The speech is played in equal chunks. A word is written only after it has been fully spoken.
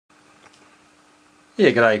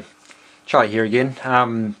Yeah, g'day. Charlie here again.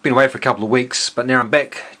 Been away for a couple of weeks, but now I'm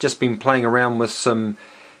back. Just been playing around with some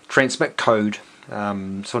transmit code. So I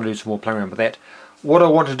want to do some more playing around with that. What I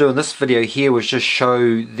want to do in this video here was just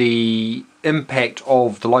show the impact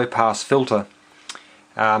of the low pass filter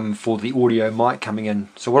for the audio mic coming in.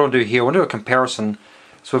 So what I'll do here, I'll do a comparison.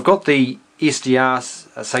 So we've got the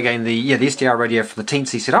SDR, so again the SDR radio for the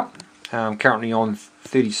Teensy setup, currently on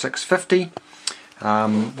 3650.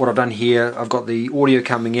 What I've done here, I've got the audio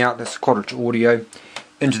coming out, that's quadrature audio,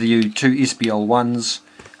 into the two SBL1s.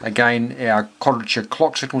 Again, our quadrature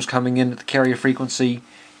clock signals coming in at the carrier frequency,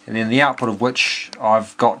 and then the output of which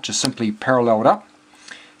I've got just simply paralleled up,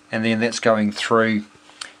 and then that's going through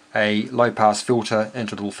a low pass filter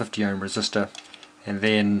into a little 50 ohm resistor. And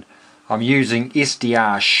then I'm using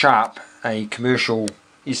SDR Sharp, a commercial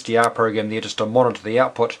SDR program there, just to monitor the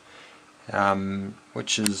output,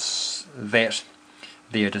 which is that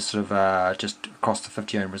there, just sort of just across the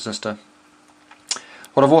 50 ohm resistor.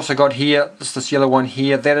 What I've also got here, this yellow one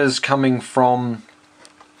here, that is coming from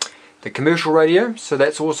the commercial radio, so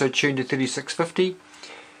that's also tuned to 3650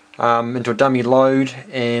 into a dummy load.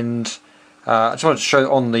 And I just wanted to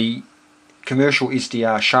show on the commercial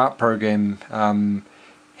SDR Sharp program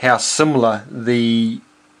how similar the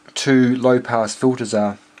two low pass filters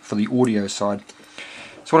are for the audio side.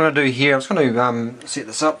 So what I'm going to do here, I'm just going to set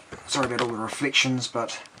this up. Sorry about all the reflections,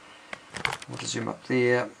 but we'll just zoom up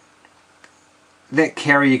there. That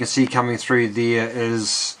carrier you can see coming through there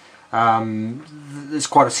is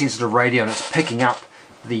quite a sensitive radio, and it's picking up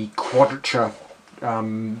the quadrature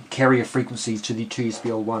carrier frequencies to the two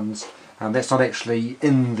SBL1s. That's not actually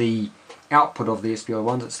in the output of the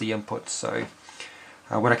SBL1s, it's the input. So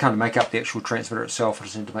when I come to make up the actual transmitter itself, I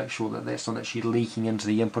just need to make sure that that's not actually leaking into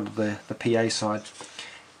the input of the PA side.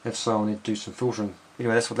 If so, I'll need to do some filtering.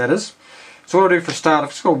 Anyway, that's what that is. So what I'll do for a start, I've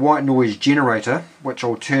just got a white noise generator, which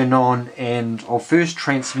I'll turn on, and I'll first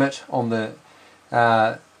transmit on the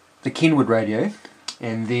Kenwood radio,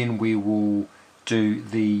 and then we will do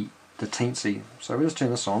the Teensy. So we'll just turn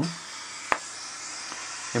this on,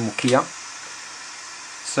 and we'll key up.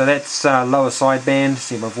 So that's lower sideband.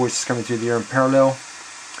 See, my voice is coming through there in parallel.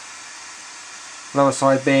 Lower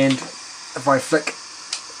sideband. If I flick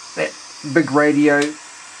that big radio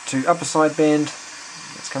to upper sideband,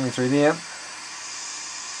 it's coming through there,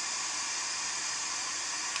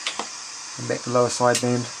 and back to lower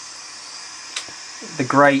sideband. The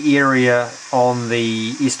grey area on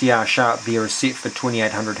the SDR Sharp there is set for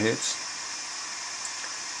 2800 Hz.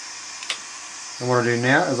 And what I'll do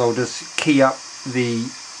now is I'll just key up the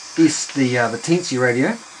Teensy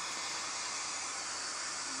radio,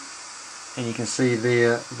 and you can see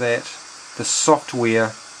there that the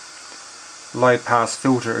software low pass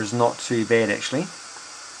filter is not too bad actually.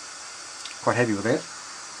 Quite happy with that.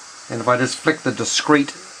 And if I just flick the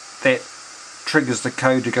discrete, that triggers the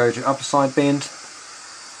code to go to upper sideband.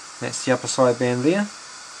 That's the upper sideband there.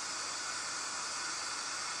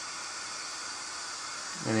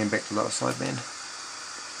 And then back to lower sideband.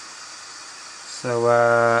 So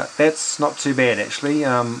that's not too bad actually.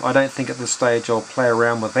 I don't think at this stage I'll play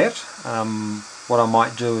around with that. What I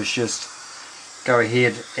might do is just go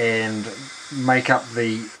ahead and make up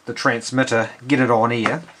the transmitter, get it on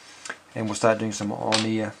air, and we'll start doing some on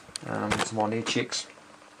air checks.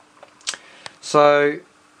 So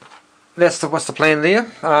what's the plan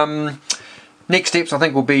there. Next steps I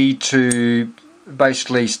think will be to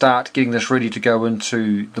basically start getting this ready to go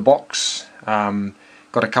into the box.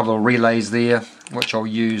 Got a couple of relays there which I'll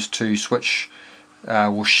use to switch,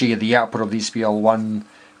 will share the output of the SBL1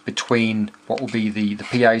 between what will be the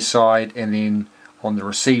PA side, and then on the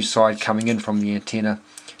receive side coming in from the antenna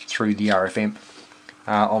through the RF amp.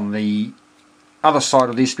 On the other side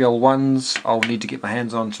of the SBL1s, I'll need to get my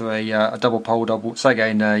hands onto a double pole double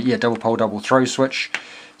throw switch,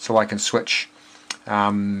 so I can switch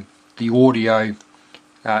the audio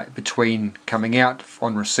between coming out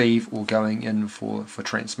on receive or going in for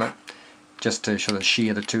transmit, just to sort of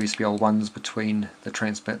share the two SBL1s between the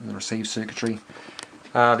transmit and the receive circuitry.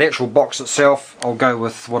 The actual box itself, I'll go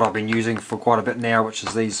with what I've been using for quite a bit now, which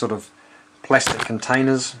is these sort of plastic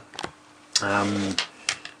containers.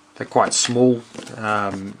 They're quite small,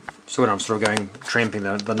 so when I'm sort of going tramping,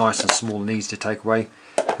 they're nice and small and easy to take away.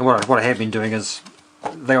 And what I have been doing is,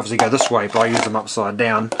 they obviously go this way, but I use them upside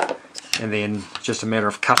down, and then it's just a matter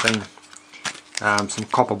of cutting some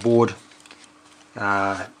copper board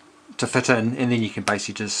to fit in, and then you can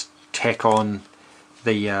basically just tack on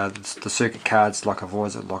the circuit cards like I've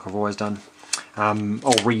always done. I'll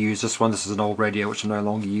reuse this one. This is an old radio which I'm no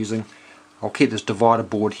longer using. I'll keep this divider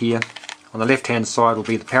board here. On the left hand side will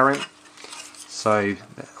be the power amp. So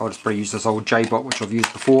I'll just probably use this old J-Bot which I've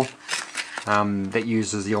used before. That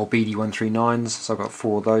uses the old BD139s, so I've got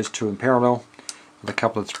 4 of those, 2 in parallel, with a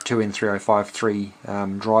couple of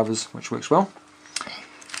 2N3053 drivers, which works well.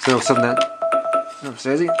 So I'll send that. Oops,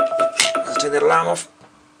 Daisy. Let's turn that alarm off.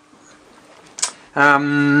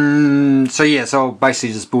 So yeah, so I'll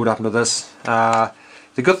basically just build up into this. The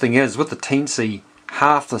good thing is with the Teensy,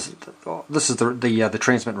 this is the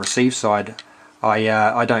transmit and receive side.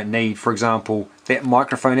 I don't need, for example, that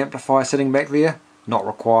microphone amplifier sitting back there. Not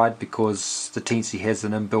required because the Teensy has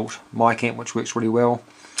an inbuilt mic amp which works really well.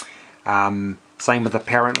 Same with the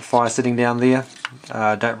power amplifier sitting down there.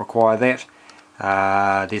 Don't require that.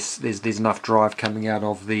 There's enough drive coming out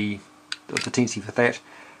of the Teensy for that.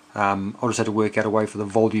 I'll just have to work out a way for the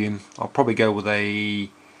volume. I'll probably go with a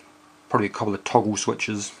couple of toggle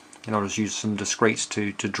switches, and I'll just use some discretes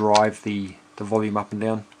to drive the volume up and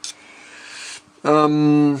down.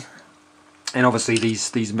 And obviously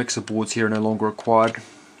these mixer boards here are no longer required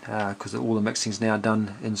because all the mixing is now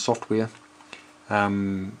done in software.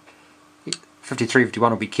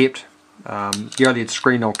 5351 will be kept. The OLED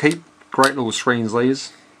screen I'll keep. Great little screens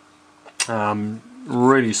these.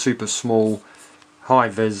 Really super small, high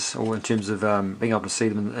vis, or in terms of being able to see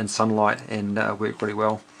them in sunlight, and work pretty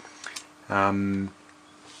well.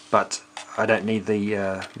 But I don't need the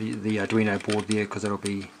Arduino board there because that'll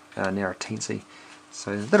be now a Teensy.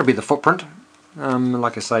 So that'll be the footprint.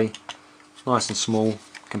 Like I say, nice and small,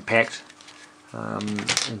 compact,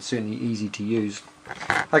 and certainly easy to use.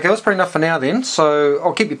 Okay, that's pretty enough for now then, so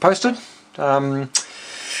I'll keep you posted.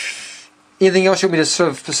 Anything else you want me to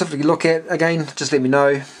sort of specifically look at, again, just let me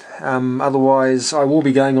know. Otherwise, I will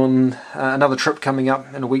be going on another trip coming up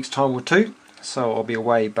in a week's time or 2, so I'll be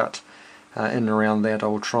away, but in and around that I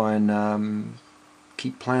will try and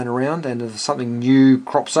keep playing around, and if something new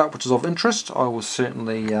crops up which is of interest, I will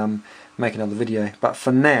certainly make another video. But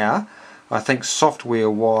for now, I think software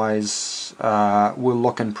wise we're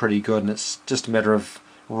looking pretty good, and it's just a matter of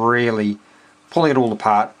really pulling it all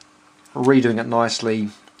apart, redoing it nicely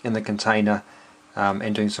in the container,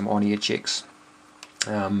 and doing some on-air checks.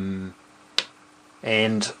 And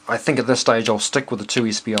I think at this stage I'll stick with the 2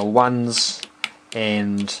 SPL1s,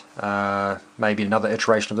 and maybe another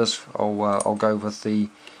iteration of this I'll go with the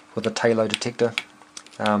Talo detector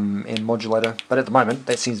and modulator, but at the moment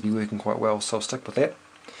that seems to be working quite well, so I'll stick with that.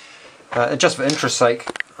 And just for interest's sake,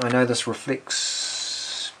 I know this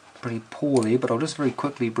reflects pretty poorly, but I'll just very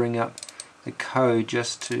quickly bring up the code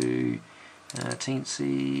just to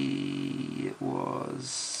Teensy. It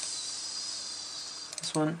was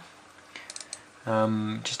this one,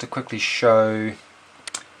 just to quickly show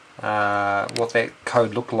what that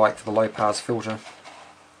code looked like for the low pass filter.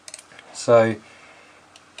 So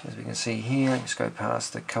as we can see here, let's go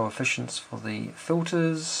past the coefficients for the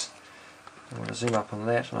filters. I want to zoom up on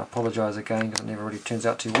that, and I apologise again because it never really turns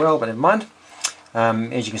out too well, but never mind.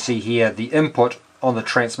 As you can see here, the input on the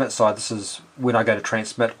transmit side, this is when I go to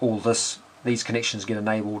transmit, all these connections get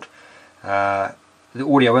enabled. The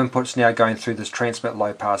audio input's now going through this transmit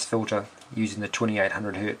low pass filter using the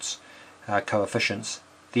 2800 Hz coefficients.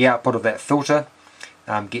 The output of that filter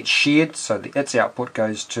gets shared, so its output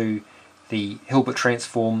goes to the Hilbert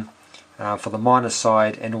transform for the minus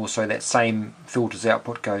side, and also that same filter's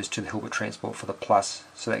output goes to the Hilbert transport for the plus.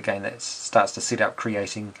 So that again, that starts to set up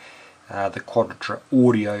creating the quadrature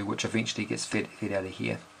audio, which eventually gets fed out of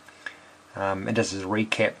here. And just as a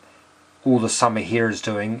recap, all the summer here is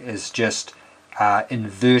doing is just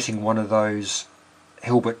inverting one of those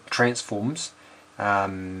Hilbert transforms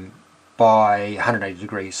by 180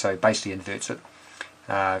 degrees, so basically inverts it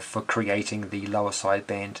for creating the lower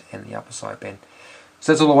sideband and the upper sideband.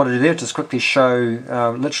 So that's all I wanted to do there, just quickly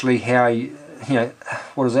show literally how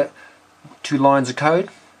what is that, 2 lines of code,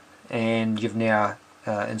 and you've now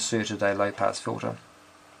inserted a low pass filter.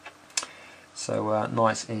 So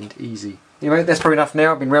nice and easy. Anyway, that's probably enough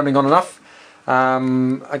now. I've been rambling on enough.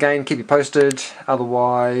 Again, keep you posted.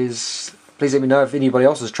 Otherwise, please let me know if anybody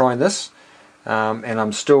else is trying this. And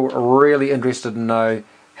I'm still really interested to know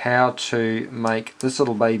how to make this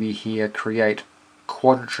little baby here create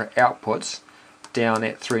quadrature outputs down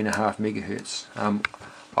at 3.5 megahertz.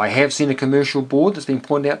 I have seen a commercial board that's been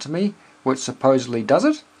pointed out to me which supposedly does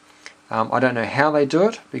it. I don't know how they do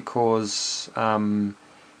it, because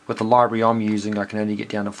with the library I'm using I can only get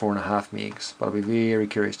down to 4.5 megs, but I'll be very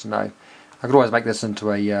curious to know. I could always make this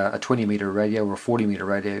into a 20 meter radio or a 40 meter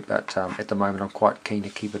radio, but at the moment I'm quite keen to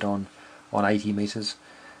keep it on 80 meters.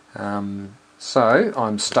 So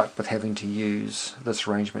I'm stuck with having to use this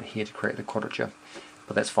arrangement here to create the quadrature,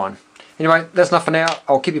 but that's fine. Anyway, that's enough for now.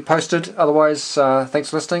 I'll keep you posted. Otherwise, thanks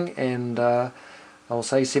for listening, and I'll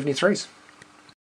say 73s.